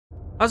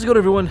How's it going,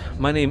 everyone?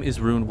 My name is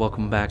Rune.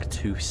 Welcome back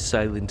to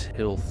Silent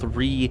Hill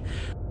 3.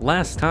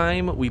 Last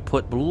time we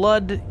put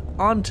blood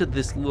onto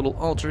this little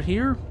altar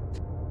here,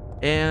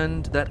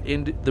 and that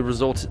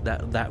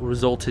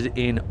resulted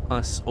in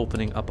us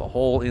opening up a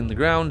hole in the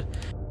ground,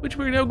 which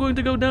we're now going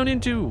to go down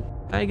into.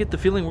 I get the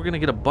feeling we're gonna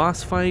get a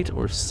boss fight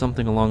or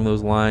something along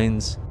those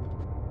lines.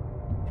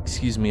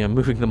 Excuse me, I'm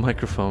moving the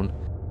microphone.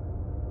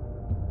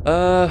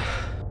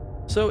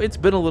 So it's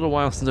been a little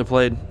while since I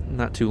played,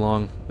 not too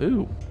long.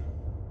 Ooh.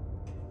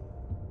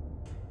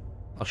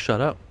 I'll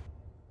shut up.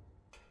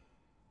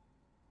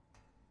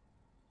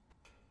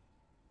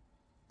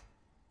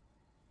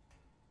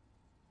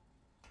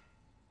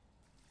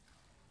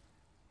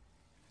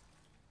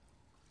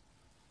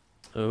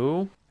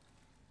 Oh.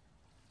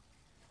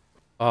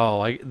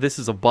 Oh, this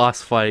is a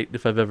boss fight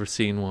if I've ever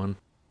seen one.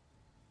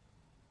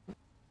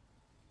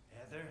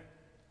 Heather?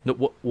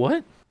 No,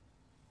 what?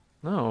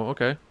 No,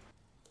 okay.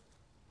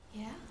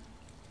 Yeah?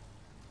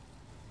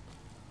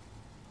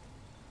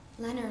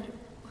 Leonard,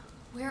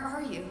 where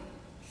are you?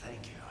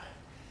 Thank you.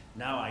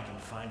 Now I can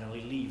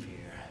finally leave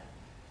here.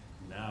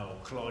 Now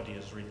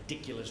Claudia's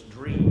ridiculous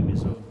dream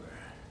is over.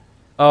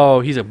 Oh,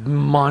 he's a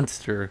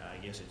monster.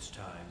 I guess it's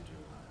time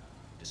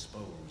to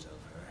dispose of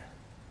her.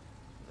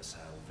 The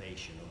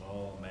salvation of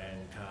all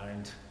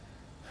mankind.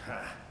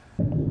 Ha!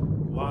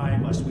 Why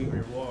must we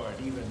reward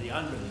even the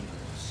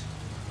unbelievers?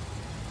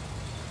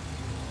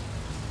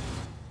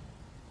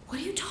 What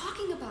are you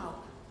talking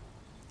about?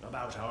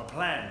 About our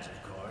plans,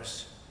 of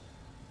course.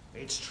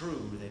 It's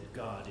true that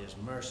God is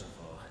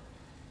merciful,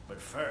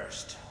 but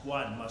first,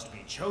 one must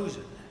be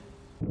chosen.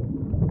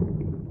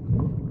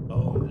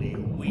 Only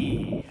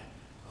we,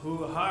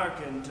 who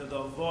hearken to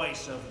the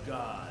voice of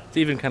God. It's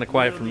even kind of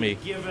quiet for me,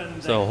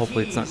 so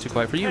hopefully it's not too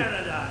quiet for you.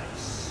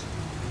 Paradise.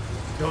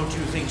 Don't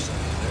you think so,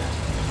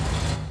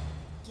 Heather?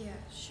 Yeah,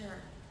 sure.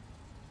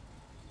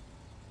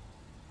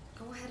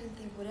 Go ahead and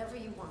think whatever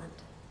you want.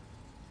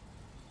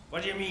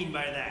 What do you mean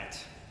by that?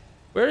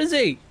 Where is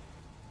he?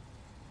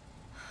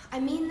 I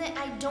mean that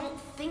I don't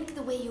think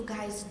the way you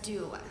guys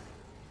do.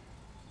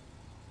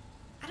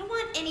 I don't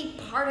want any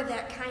part of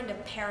that kind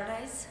of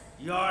paradise.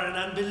 You're an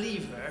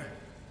unbeliever.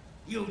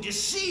 You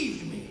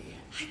deceived me.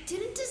 I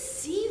didn't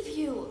deceive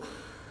you.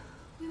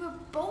 We were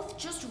both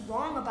just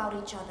wrong about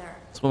each other.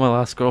 That's what my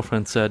last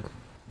girlfriend said.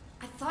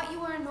 I thought you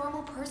were a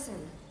normal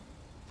person.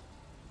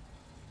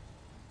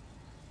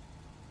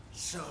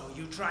 So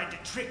you tried to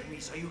trick me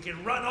so you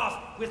can run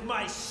off with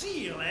my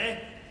seal, eh?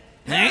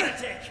 Eh?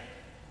 Heretic!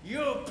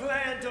 You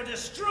plan to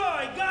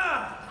destroy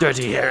God!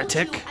 Dirty I told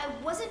heretic. you,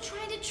 I wasn't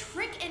trying to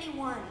trick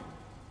anyone.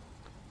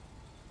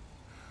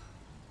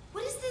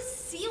 What is this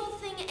seal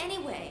thing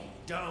anyway?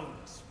 Don't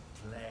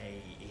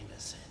play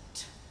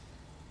innocent.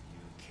 You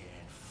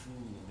can't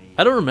fool me.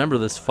 I don't remember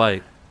this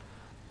fight.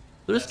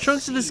 There's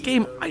chunks of this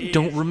game I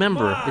don't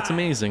remember. It's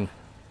amazing.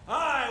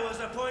 I was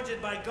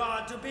appointed by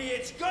God to be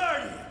its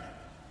guardian.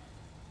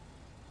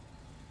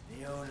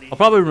 I'll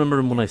probably remember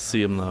him when I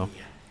see him, though.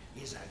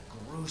 Is a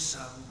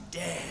gruesome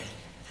death.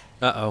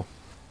 Uh-oh.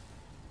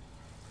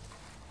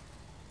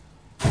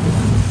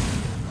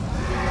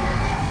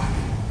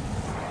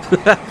 Is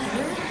that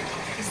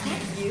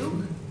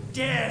you?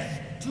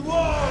 Death to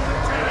all who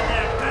turn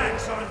their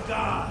backs on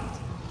God.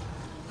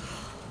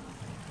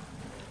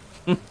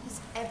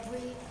 Is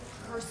every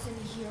person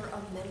here a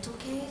mental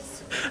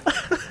case?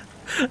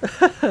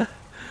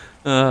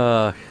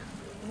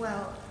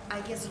 Well,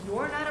 I guess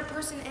you're not a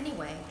person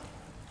anyway.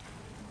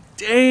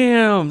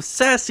 Damn,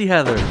 sassy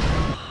Heather.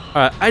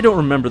 Alright, I don't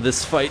remember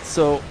this fight,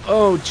 so...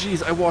 Oh,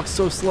 jeez, I walked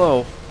so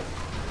slow.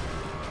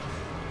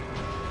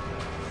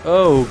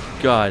 Oh,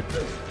 God.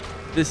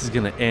 This is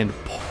gonna end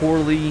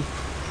poorly.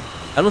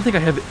 I don't think I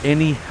have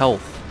any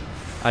health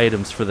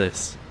items for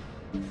this.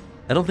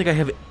 I don't think I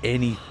have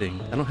anything.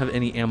 I don't have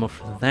any ammo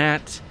for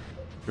that.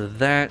 For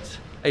that.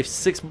 I have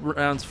 6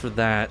 rounds for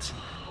that.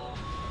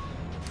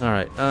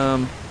 Alright,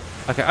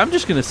 okay, I'm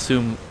just gonna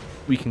assume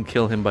we can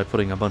kill him by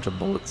putting a bunch of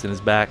bullets in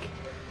his back.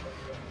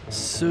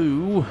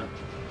 So...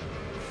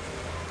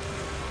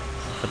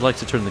 I'd like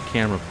to turn the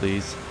camera,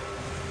 please.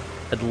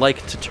 I'd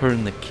like to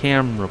turn the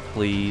camera,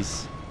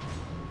 please.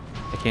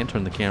 I can't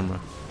turn the camera.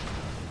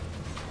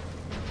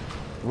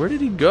 Where did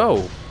he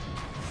go?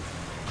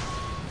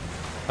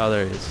 Oh,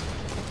 there he is.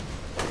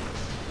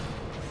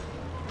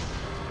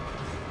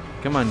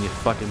 Come on, you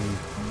fucking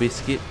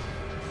biscuit.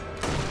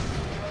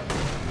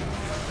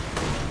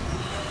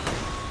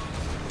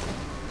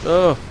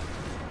 Oh.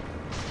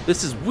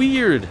 This is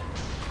weird.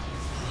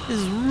 This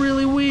is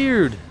really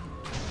weird.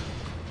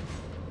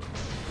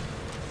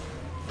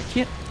 I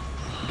can't...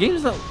 The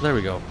game's not... There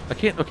we go. I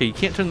can't... Okay, you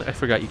can't turn... I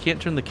forgot. You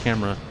can't turn the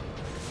camera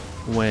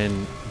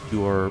when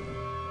you're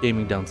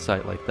aiming down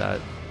sight like that.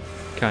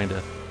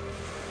 Kinda.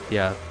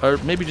 Yeah. Or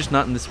maybe just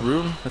not in this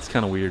room. That's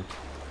kind of weird.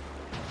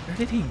 Where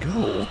did he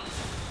go?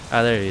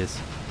 Ah, there he is.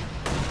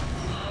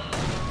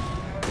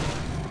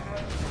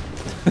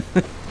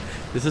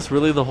 Is this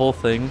really the whole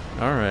thing?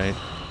 Alright.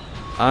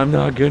 I'm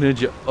not gonna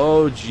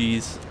oh,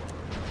 jeez.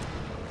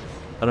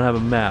 I don't have a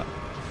map.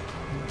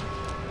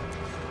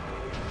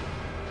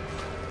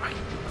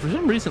 For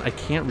some reason, I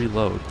can't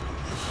reload.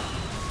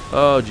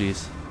 Oh,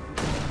 jeez.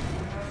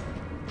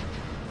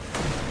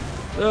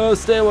 Oh,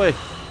 stay away.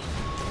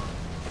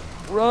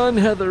 Run,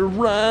 Heather,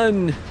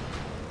 run.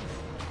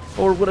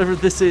 Or whatever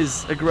this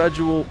is, a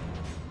gradual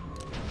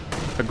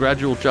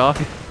jog.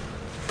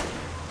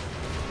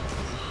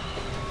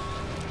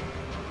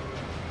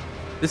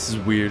 This is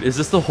weird. Is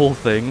this the whole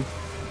thing?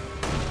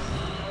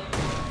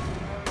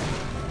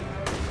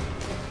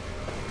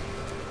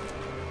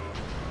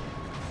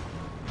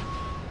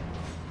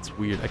 It's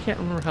weird. I can't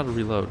remember how to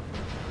reload.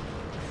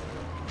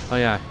 Oh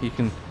yeah, you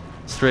can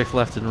strafe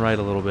left and right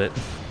a little bit.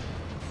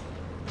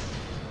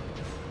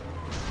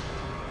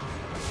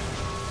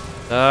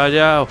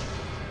 No.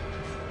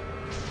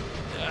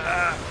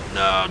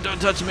 No, don't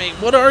touch me.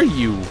 What are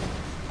you?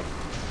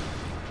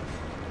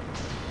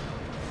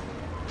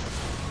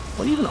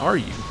 What even are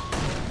you?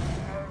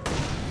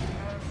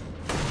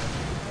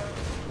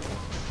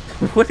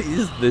 What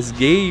is this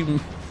game?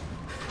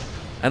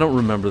 I don't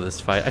remember this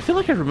fight. I feel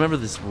like I remember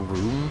this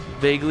room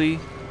vaguely,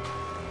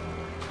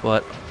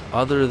 but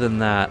other than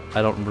that,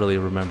 I don't really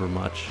remember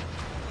much.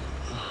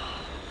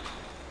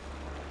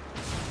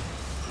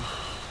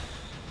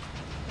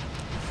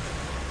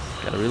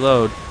 Gotta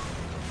reload.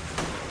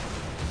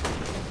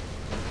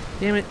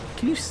 Damn it,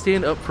 can you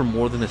stand up for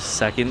more than a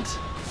second?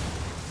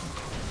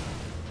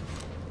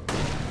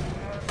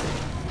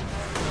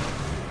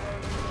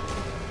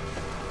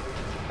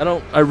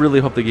 I really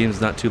hope the game's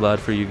not too loud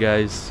for you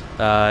guys.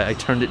 I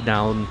turned it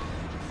down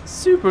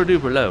super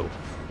duper low.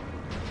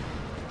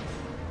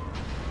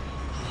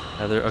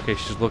 Heather, okay,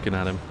 she's looking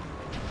at him.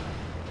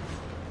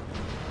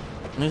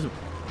 He's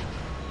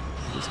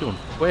going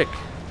quick.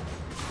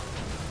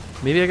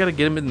 Maybe I gotta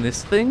get him in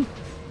this thing?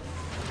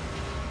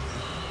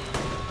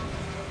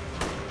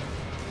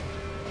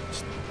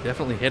 Just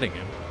definitely hitting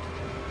him.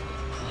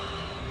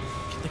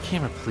 Can the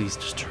camera please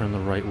just turn the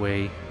right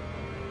way?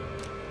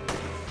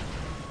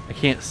 I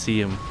can't see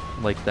him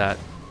like that.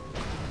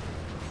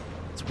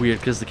 It's weird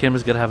because the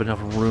camera's gotta have enough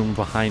room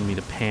behind me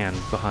to pan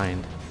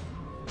behind.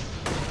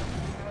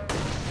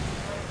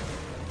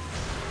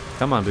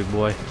 Come on, big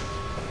boy.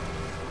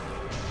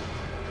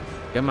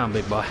 Come on,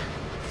 big boy.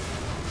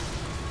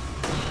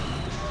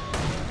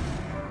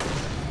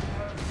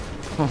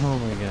 Oh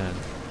my god.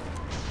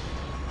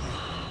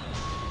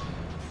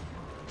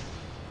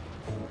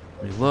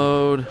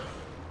 Reload.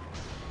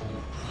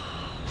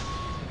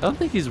 I don't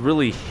think he's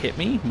really hit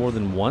me more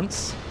than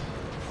once.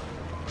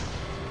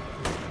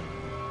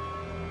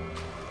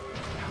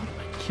 How do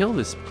I kill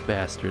this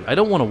bastard? I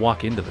don't want to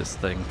walk into this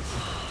thing.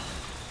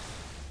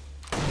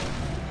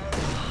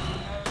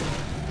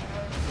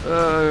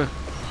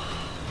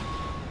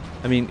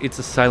 I mean, it's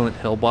a Silent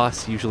Hill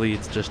boss. Usually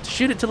it's just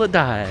shoot it till it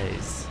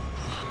dies.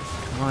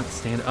 Come on,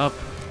 stand up,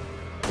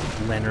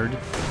 Leonard.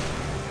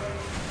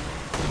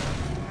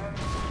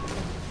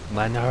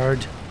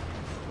 Leonard.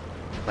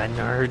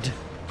 Leonard.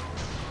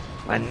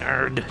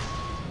 Leonard.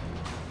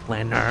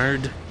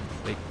 Leonard.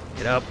 Wait,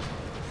 get up.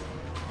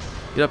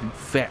 Get up, you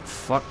fat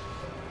fuck.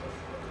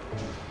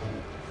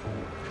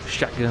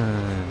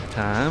 Shotgun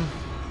time.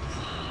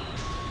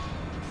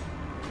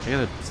 I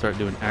gotta start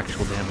doing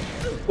actual damage.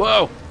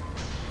 Whoa!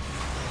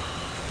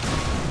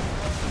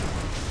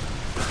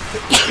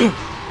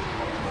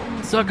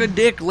 Suck a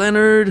dick,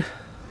 Leonard.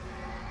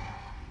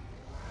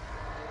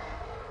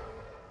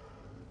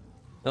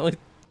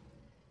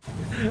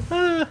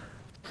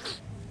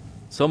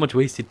 So much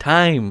wasted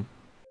time.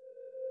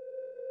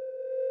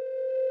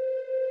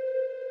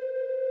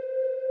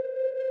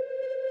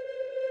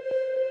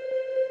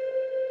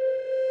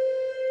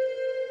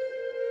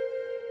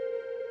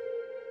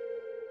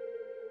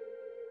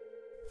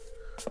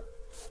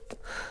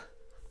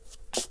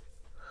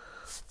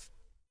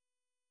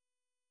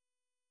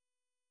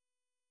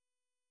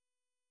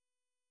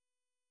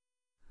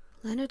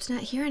 Leonard's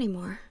not here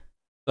anymore.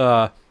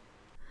 I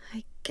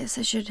Guess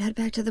I should head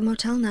back to the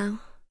motel now.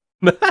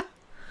 I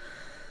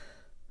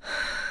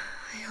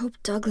hope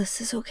Douglas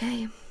is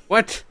okay.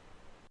 What?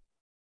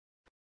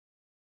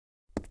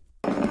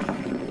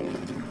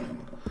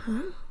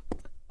 Huh?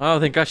 Oh,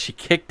 thank God she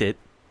kicked it.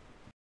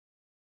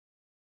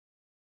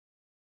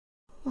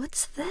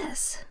 What's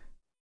this?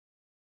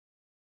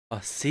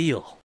 A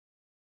seal.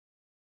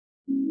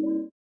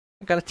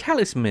 I got a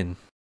talisman.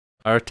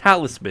 Or a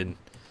talisman.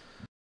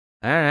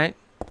 Alright.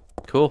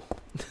 Cool.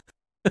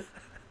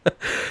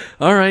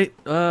 Alright,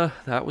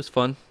 that was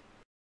fun.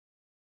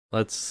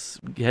 Let's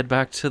head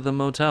back to the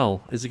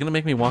motel. Is it gonna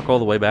make me walk all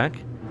the way back?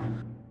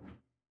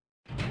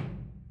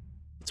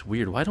 It's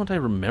weird. Why don't I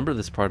remember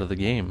this part of the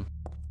game?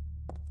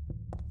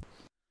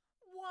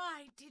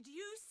 Why did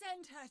you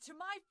send her to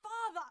my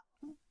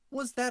father?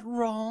 Was that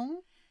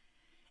wrong?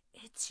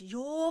 It's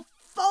your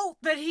fault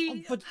that he...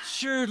 Oh, but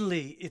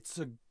surely it's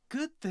a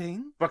good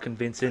thing. Fucking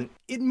Vincent.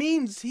 It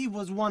means he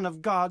was one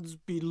of God's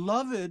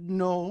beloved,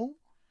 no?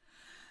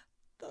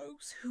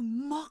 Those who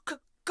mock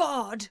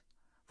God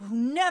will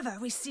never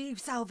receive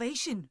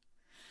salvation.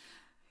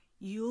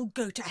 You'll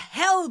go to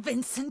hell,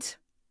 Vincent.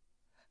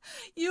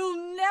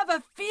 You'll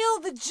never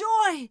feel the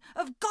joy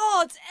of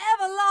God's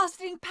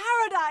everlasting power.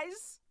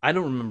 I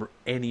don't remember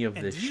any of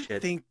And this you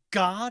shit. think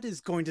God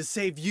is going to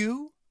save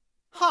you?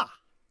 Ha!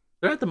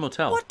 They're at the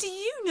motel. What do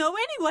you know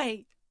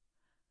anyway?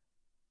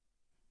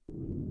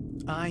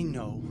 I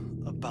know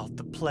about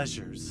the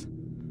pleasures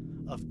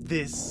of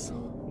this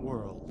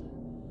world.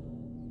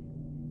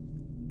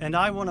 And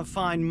I want to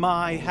find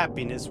my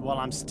happiness while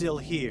I'm still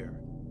here.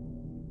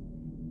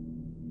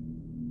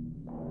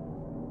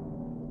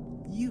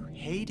 You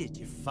hated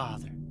your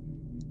father,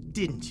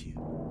 didn't you?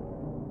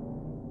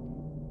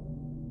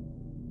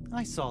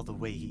 I saw the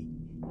way he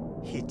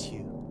hit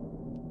you,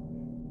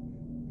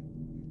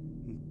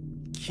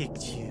 and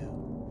kicked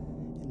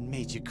you, and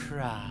made you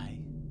cry.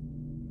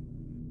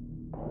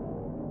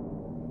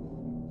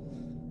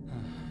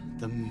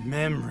 The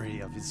memory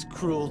of his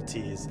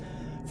cruelty is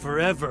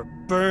forever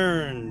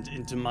burned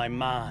into my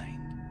mind.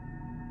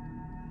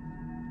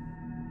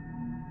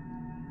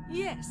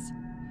 Yes,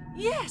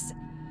 yes,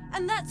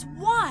 and that's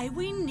why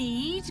we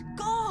need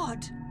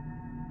God.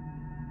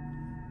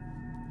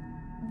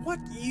 What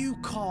you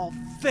call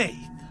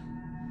faith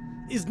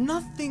is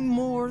nothing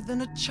more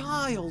than a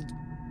child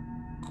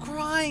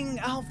crying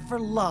out for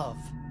love.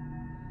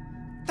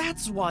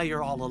 That's why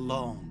you're all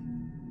alone.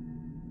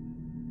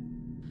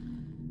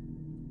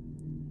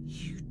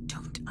 You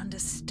don't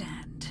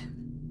understand.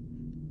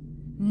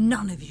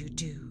 None of you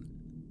do.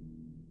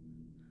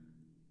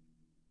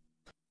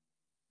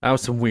 That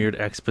was some weird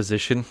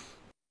exposition.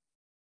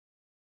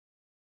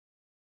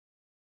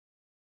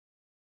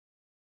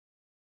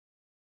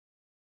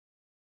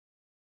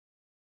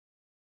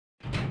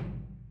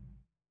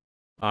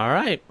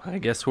 Alright, I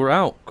guess we're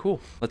out. Cool.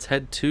 Let's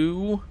head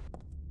to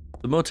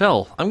the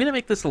motel. I'm gonna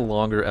make this a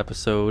longer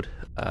episode,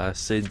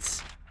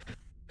 since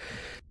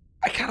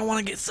I kinda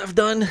wanna get stuff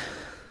done.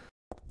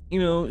 You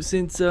know,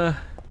 since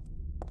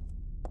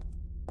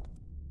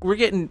we're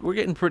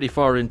getting pretty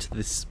far into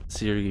this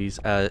series,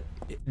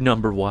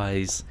 number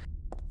wise.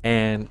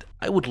 And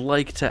I would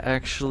like to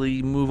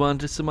actually move on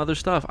to some other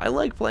stuff. I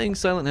like playing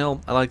Silent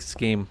Hill. I like this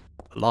game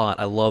a lot.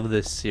 I love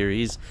this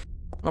series.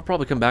 I'll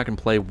probably come back and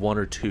play 1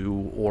 or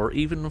 2 or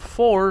even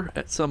 4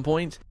 at some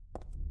point.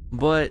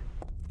 But,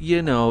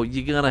 you know,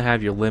 you gotta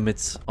have your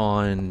limits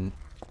on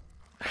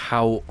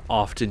how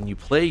often you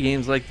play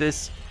games like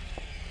this,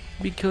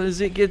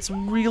 because it gets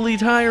really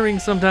tiring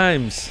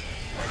sometimes.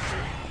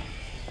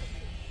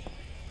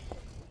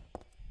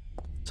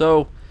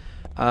 So,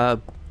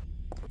 I'm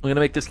gonna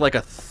make this like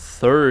a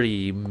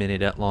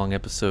 30-minute long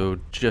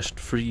episode just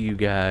for you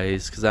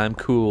guys, because I'm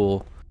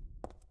cool.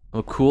 I'm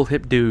a cool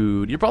hip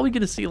dude. You're probably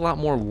gonna see a lot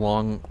more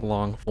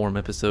long form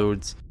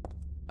episodes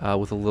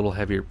with a little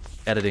heavier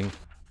editing,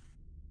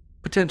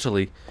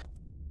 potentially,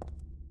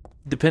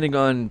 depending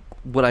on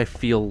what I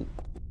feel.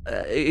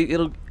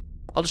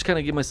 I'll just kind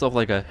of give myself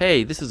like a,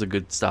 hey, this is a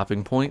good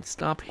stopping point,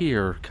 stop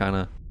here kind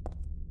of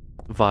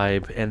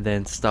vibe, and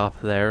then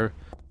stop there.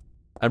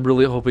 I'm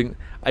really hoping,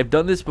 I've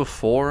done this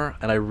before,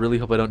 and I really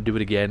hope I don't do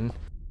it again.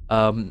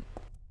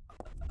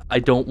 I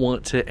don't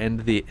want to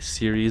end the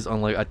series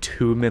on like a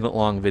 2-minute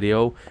long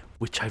video,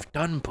 which I've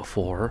done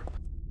before,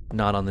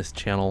 not on this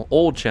channel,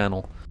 old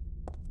channel.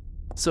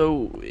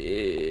 So,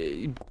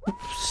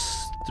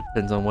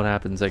 depends on what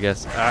happens, I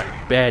guess.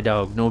 Bad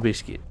dog, no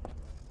biscuit.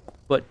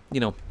 But, you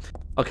know,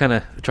 I'll kind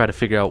of try to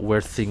figure out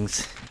where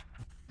things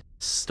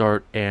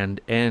start and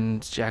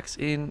end. Jack's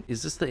Inn.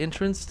 Is this the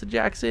entrance to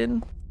Jack's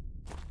Inn?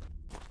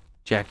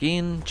 Jack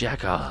in,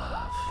 Jack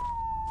off.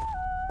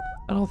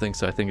 I don't think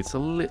so. I think it's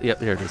a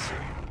yep, here it is.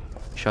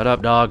 Shut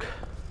up, dog.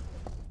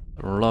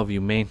 I love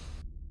you, man.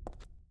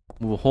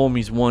 We were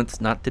homies once,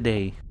 not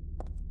today.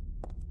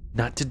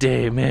 Not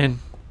today, man.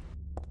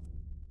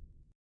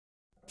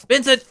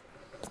 Vincent!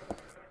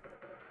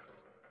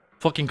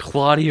 Fucking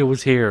Claudia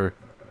was here.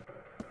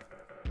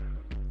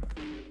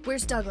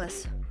 Where's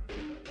Douglas?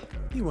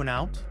 He went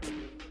out.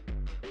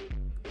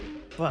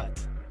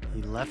 But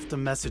he left a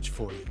message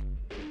for you.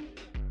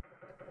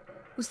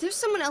 Was there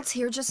someone else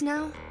here just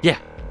now? Yeah.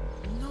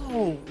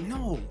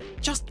 No,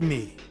 just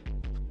me.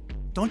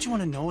 Don't you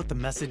want to know what the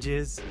message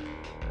is?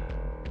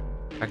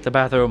 Back to the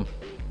bathroom.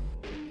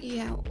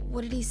 Yeah,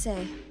 what did he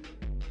say?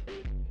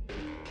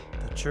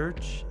 The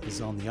church is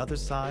on the other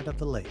side of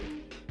the lake.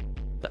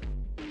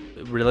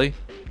 Really?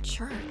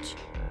 Church.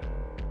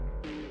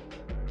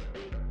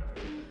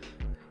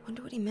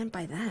 Wonder what he meant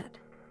by that.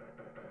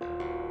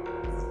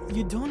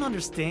 You don't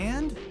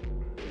understand?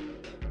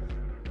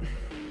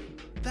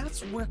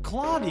 That's where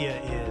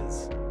Claudia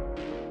is.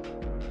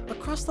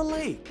 Across the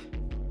lake.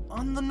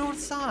 On the north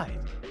side.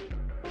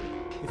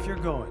 If you're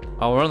going.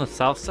 Oh, we're on the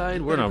south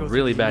side? We're in a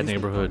really bad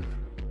neighborhood.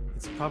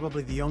 It's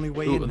probably the only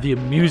way Ooh, in. the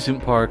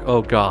amusement park.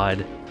 Oh,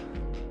 God.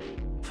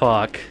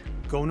 Fuck.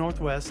 Go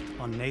northwest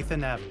on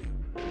Nathan Avenue.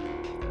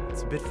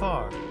 It's a bit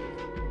far.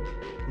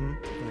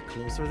 But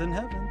closer than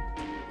heaven.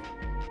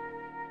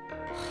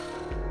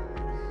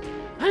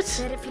 What? Is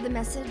that it for the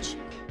message?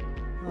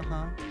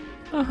 Uh-huh.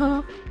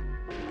 Uh-huh.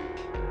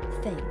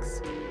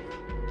 Thanks.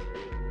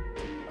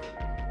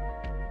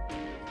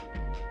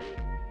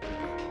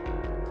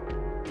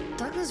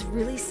 Douglas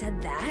really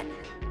said that?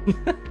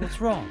 What's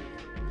wrong?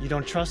 You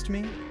don't trust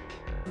me?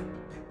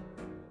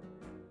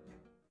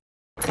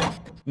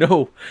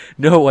 No,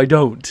 no, I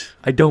don't.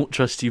 I don't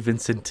trust you,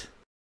 Vincent.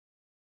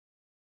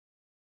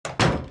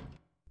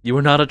 You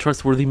are not a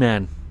trustworthy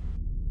man.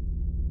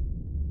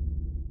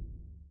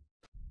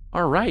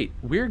 Alright,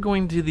 we're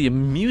going to the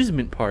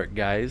amusement park,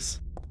 guys.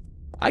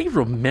 I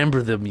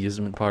remember the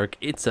amusement park.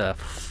 It's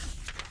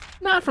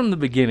not from the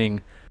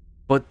beginning,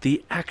 but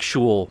the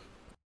actual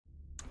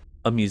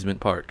amusement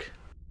park.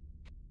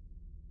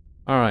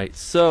 Alright,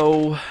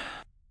 so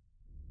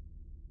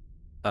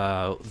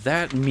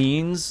that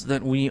means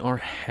that we are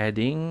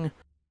heading.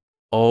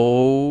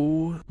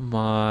 Oh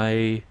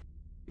my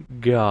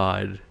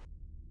god.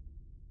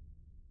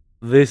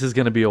 This is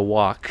gonna be a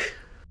walk.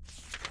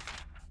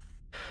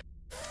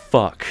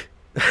 Fuck.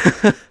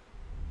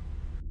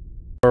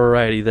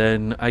 Alrighty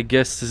then, I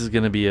guess this is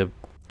gonna be a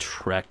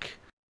trek.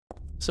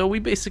 So we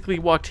basically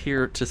walked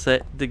here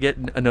to get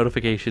a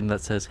notification that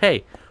says,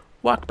 hey,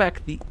 walk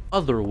back the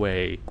other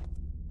way.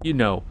 You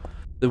know,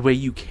 the way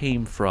you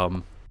came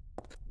from.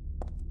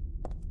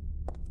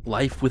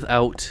 Life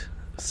without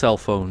cell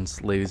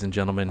phones, ladies and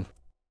gentlemen.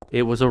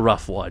 It was a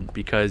rough one,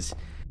 because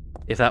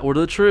if that were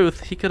the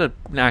truth, he could have...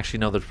 Actually,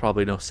 no, there's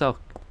probably no cell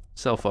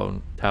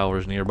phone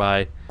towers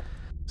nearby,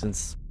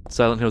 since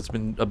Silent Hill's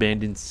been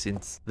abandoned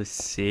since the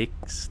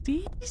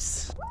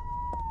 60s?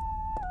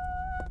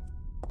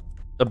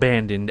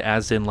 Abandoned,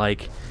 as in,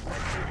 like,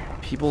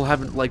 people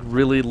haven't, like,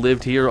 really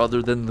lived here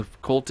other than the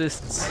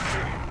cultists?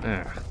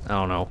 I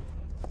don't know.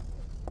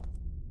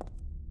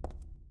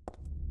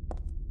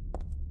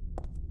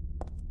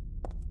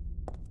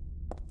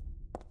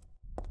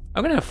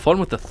 I'm gonna have fun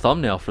with the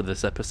thumbnail for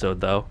this episode,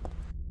 though.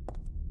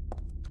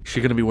 Is she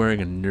gonna be wearing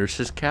a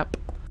nurse's cap?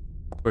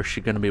 Or is she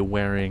gonna be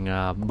wearing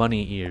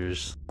bunny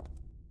ears?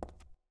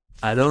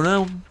 I don't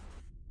know.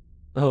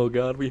 Oh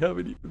god, we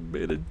haven't even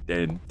made a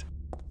dent.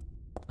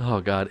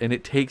 Oh god, and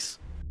it takes...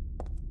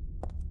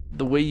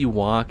 The way you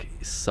walk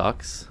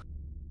sucks.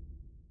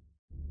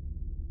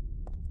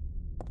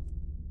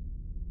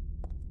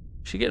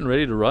 Is she getting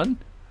ready to run?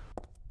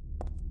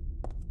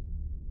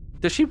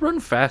 Does she run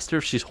faster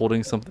if she's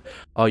holding something?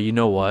 Oh, you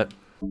know what?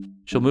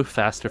 She'll move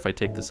faster if I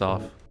take this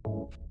off.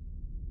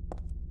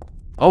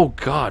 Oh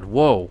god,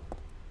 whoa.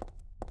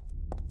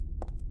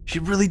 She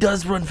really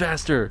does run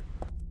faster.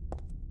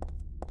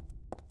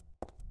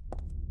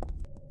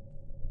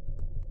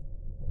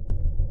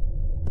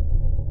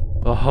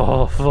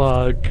 Oh,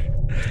 fuck.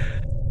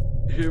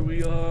 Here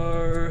we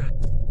are.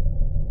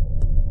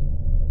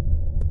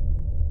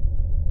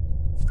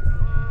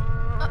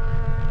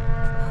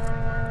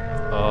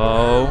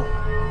 Oh.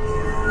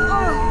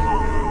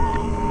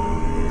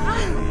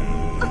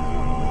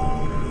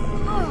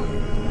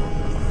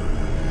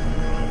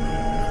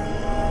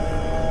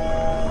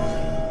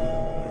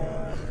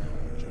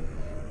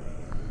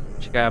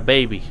 She got a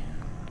baby.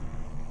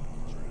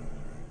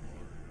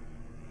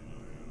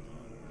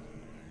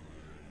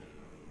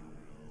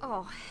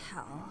 Oh,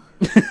 hell.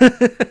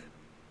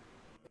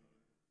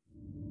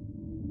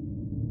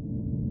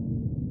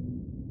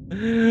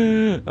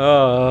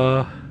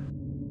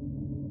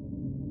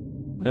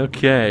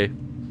 Okay.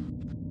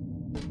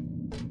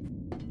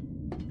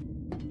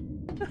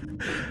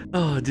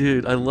 Oh,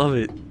 dude, I love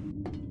it.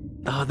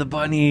 Oh, the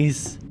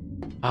bunnies.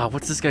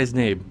 What's this guy's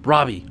name?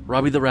 Robbie.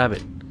 Robbie the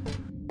rabbit.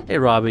 Hey,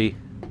 Robbie.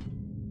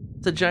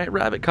 It's a giant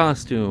rabbit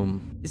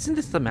costume. Isn't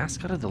this the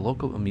mascot of the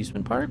local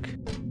amusement park?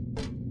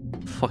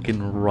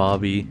 Fucking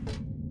Robbie.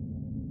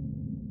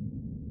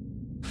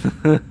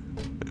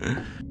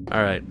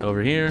 Alright,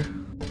 over here.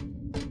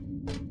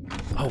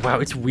 Oh, wow,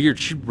 it's weird.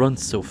 She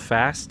runs so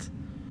fast.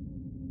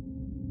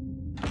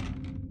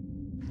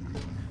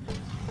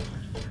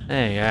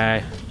 Hey,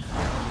 guy.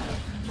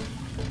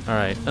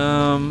 Alright,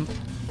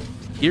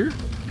 here?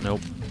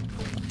 Nope.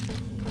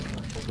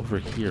 Over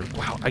here.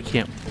 Wow, I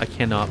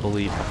cannot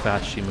believe how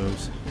fast she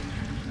moves.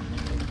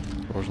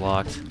 Door's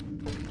locked.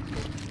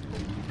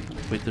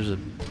 Wait, there's a...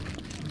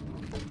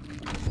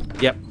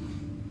 Yep.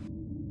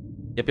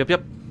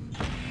 Yep.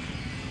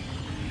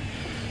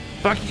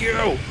 Fuck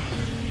you!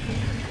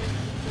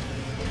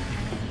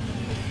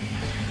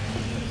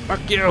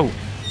 Fuck you!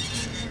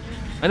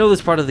 I know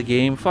this part of the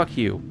game. Fuck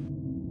you.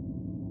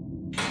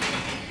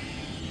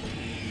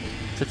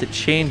 Except it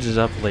changes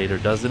up later,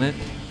 doesn't it?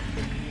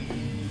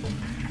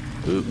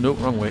 Ooh, nope,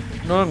 wrong way.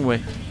 Wrong way.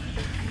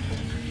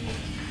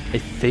 I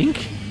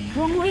think?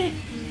 Wrong way?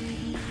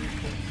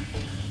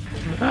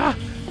 Ah!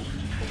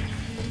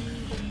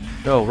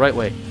 No, right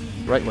way.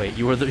 Right way.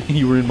 You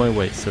were in my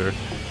way, sir.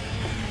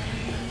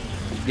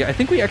 Yeah, I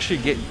think we actually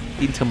get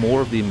into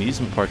more of the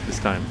amusement park this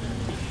time.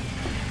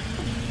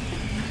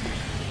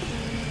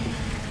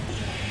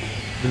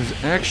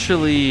 There's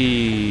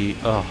actually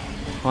a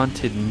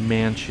haunted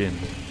mansion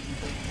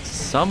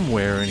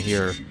somewhere in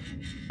here.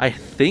 I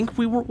think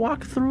we will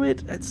walk through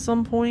it at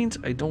some point.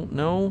 I don't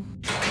know.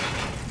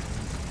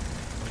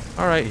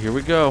 Alright, here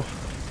we go.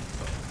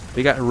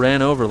 We got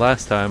ran over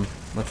last time.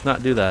 Let's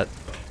not do that.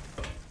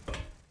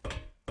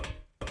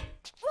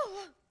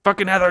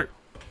 Fucking Heather!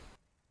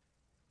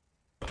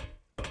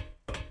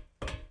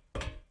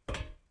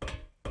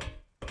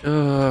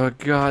 Oh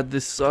god,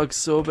 this sucks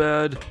so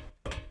bad.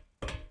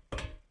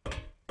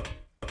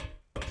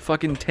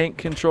 fucking tank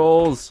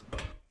controls.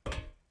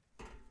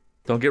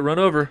 Don't get run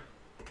over.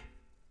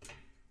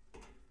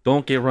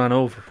 Don't get run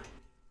over.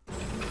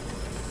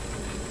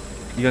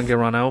 You gonna get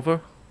run over?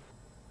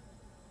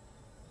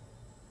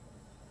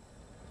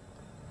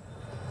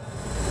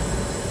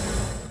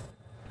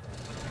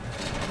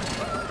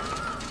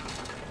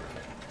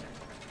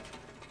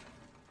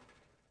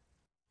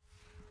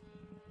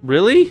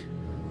 Really?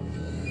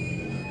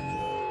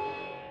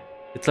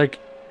 It's like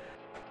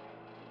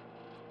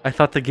I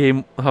thought the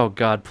game. Oh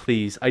God,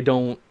 please! I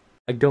don't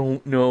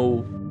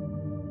know.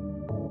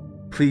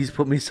 Please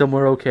put me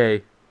somewhere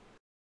okay.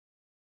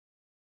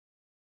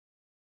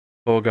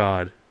 Oh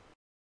God.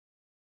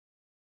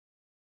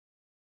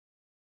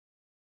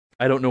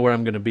 I don't know where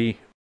I'm gonna be.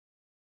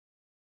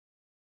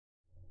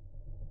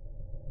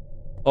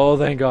 Oh,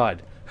 thank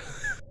God.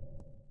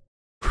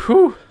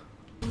 Whew.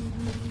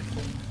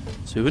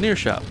 Souvenir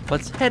shop.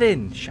 Let's head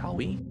in, shall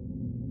we?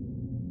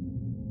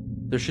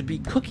 There should be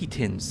cookie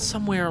tins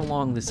somewhere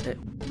along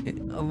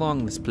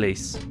this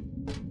place.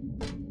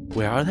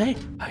 Where are they?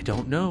 I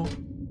don't know.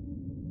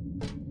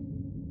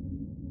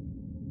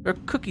 There are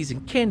cookies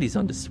and candies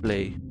on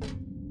display.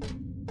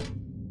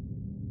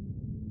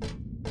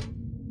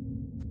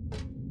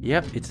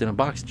 Yep, it's in a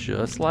box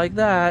just like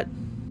that.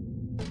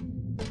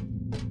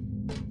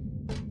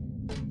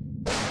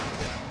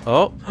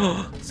 Oh,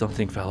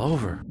 something fell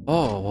over.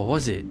 Oh, what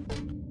was it?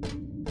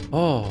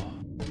 Oh,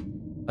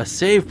 a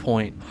save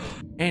point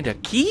and a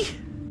key?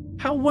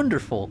 How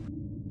wonderful.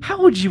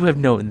 How would you have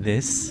known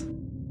this?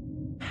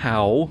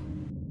 How?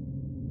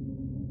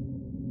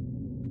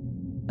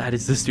 That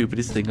is the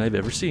stupidest thing I've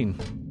ever seen.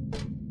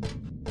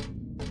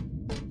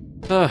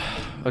 Okay,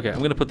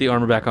 I'm gonna put the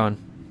armor back on.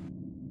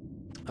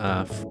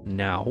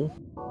 Now.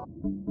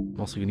 I'm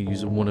also gonna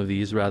use one of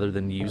these rather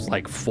than use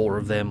like 4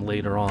 of them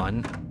later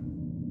on.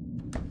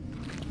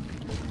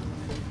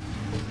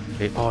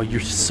 Okay, oh, you're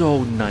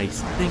so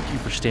nice. Thank you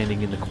for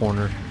standing in the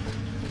corner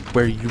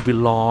where you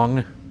belong.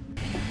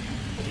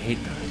 I hate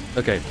that.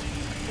 Okay,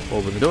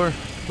 open the door.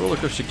 Roller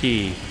coaster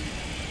key.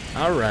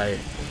 Alright.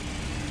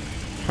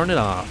 Turn it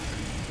off.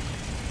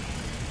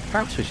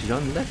 Power switch is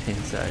on the left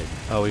hand side.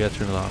 Oh, we gotta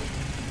turn it off.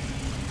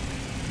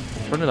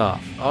 Turn it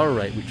off.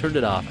 Alright, we turned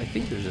it off. I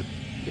think there's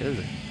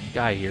a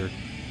guy here.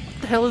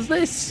 What the hell is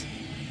this?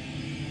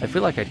 I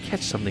feel like I'd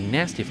catch something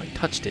nasty if I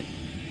touched it.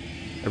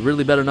 I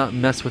really better not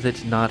mess with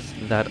it, not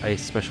that I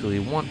especially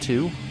want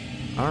to.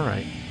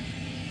 Alright.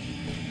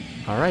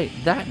 Alright,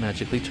 that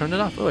magically turned it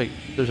off. Oh wait,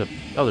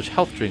 there's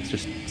health drinks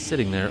just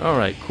sitting there.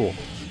 Alright, cool.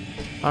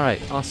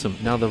 Alright, awesome.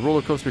 Now the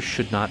roller coaster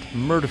should not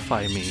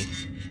murderfy me.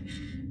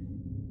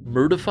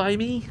 Murderfy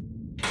me?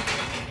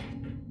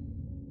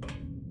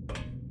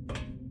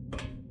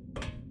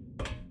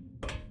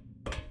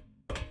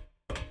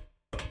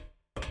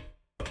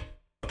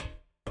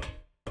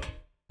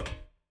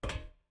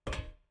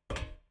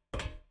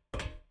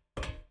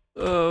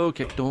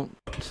 Okay, don't.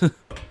 If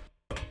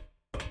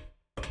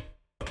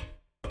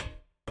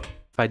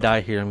I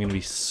die here, I'm gonna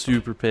be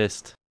super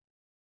pissed.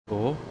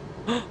 Oh.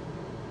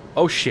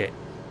 Oh shit.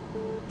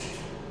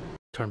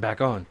 Turn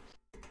back on.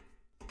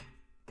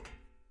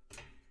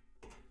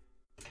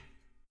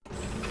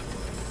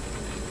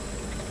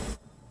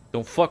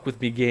 Don't fuck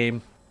with me,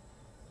 game.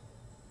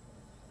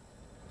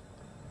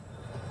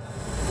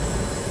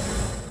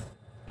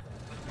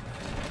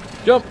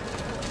 Jump!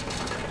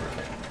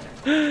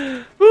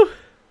 Woo!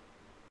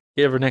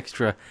 Give her an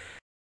extra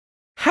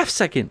half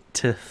second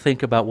to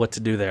think about what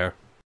to do there.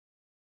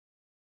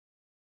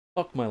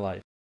 Fuck my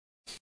life.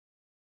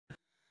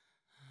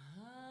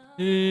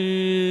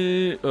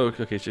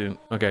 Okay, soon.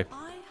 Okay.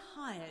 I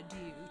hired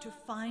you to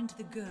find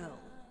the girl,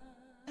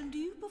 and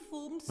you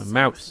performed My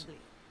mouse. successfully.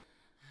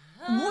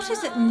 What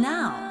is it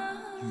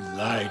now? You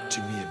lied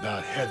to me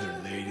about Heather,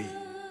 lady.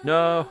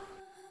 No, I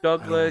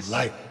don't Douglas.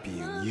 like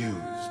being used.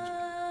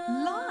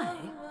 Lie?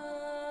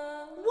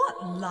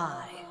 What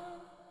lie?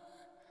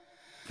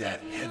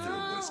 That Heather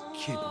was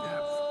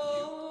kidnapped from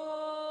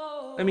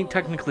you. I mean,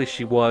 technically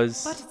she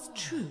was. But it's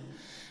true.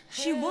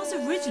 She was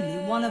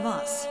originally one of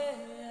us.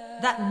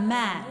 That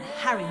man,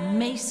 Harry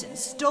Mason,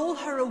 stole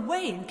her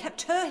away and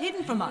kept her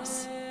hidden from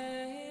us.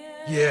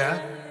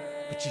 Yeah,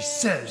 but she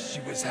says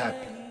she was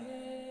happy.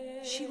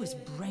 She was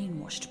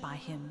brainwashed by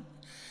him,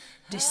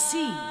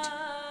 deceived,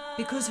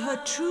 because her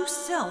true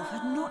self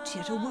had not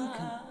yet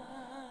awoken.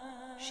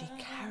 She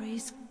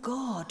carries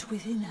God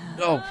within her.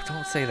 Oh,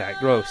 don't say that.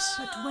 Gross.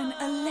 But when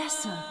a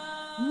lesser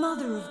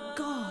Mother of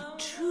God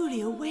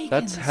truly awakens,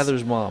 That's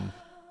Heather's mom.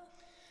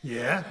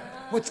 Yeah?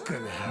 What's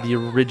gonna happen? The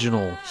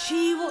original.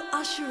 she will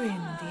usher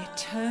in the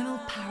eternal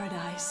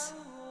paradise.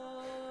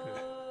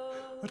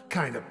 What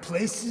kind of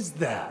place is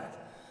that?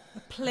 A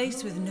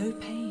place with no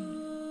pain,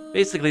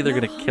 Basically, they're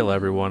gonna kill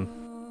everyone.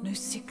 no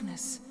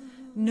sickness,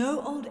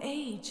 no old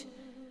age.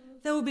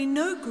 There will be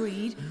no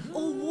greed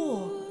or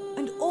war,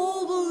 and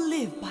all will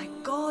live by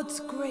God's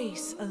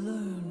grace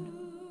alone.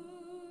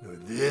 No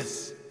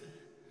this,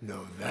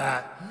 no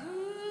that,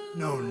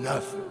 no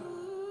nothing.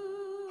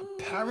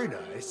 A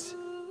paradise?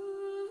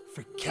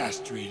 For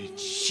castrated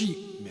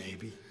sheep,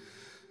 maybe.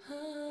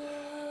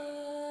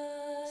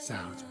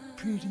 Sounds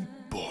pretty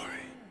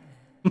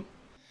boring.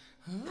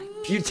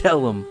 You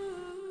tell him.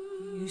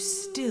 You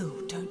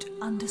still don't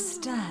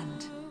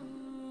understand.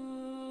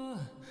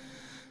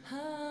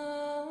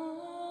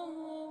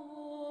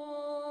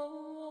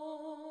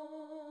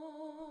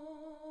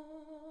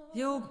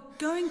 You're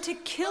going to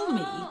kill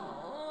me?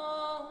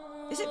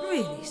 Is it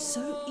really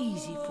so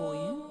easy for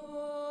you?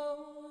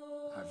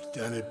 I've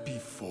done it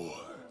before.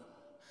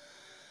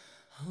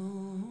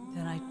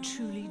 Then I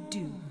truly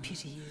do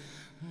pity you.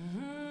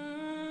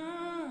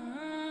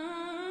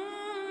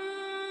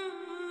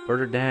 Put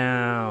her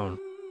down.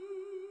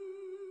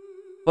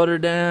 Put her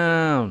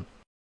down.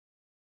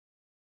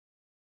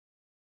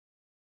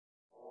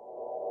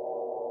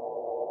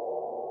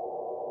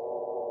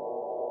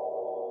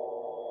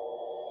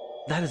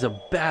 That is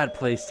a bad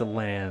place to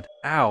land.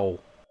 Ow.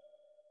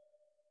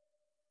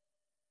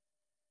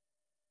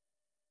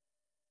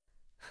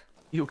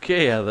 You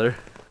okay, Heather?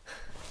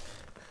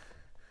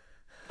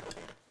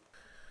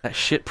 That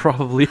shit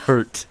probably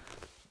hurt.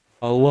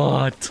 A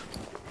lot.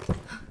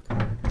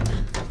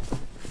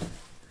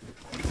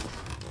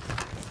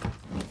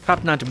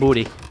 Top-notch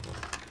booty.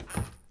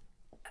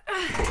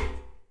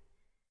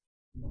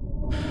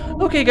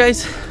 Okay,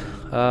 guys.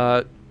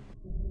 Oh,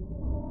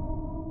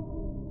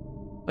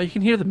 you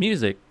can hear the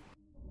music.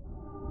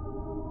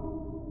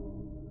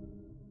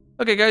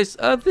 Okay, guys.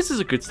 This is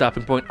a good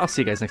stopping point. I'll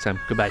see you guys next time.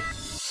 Goodbye.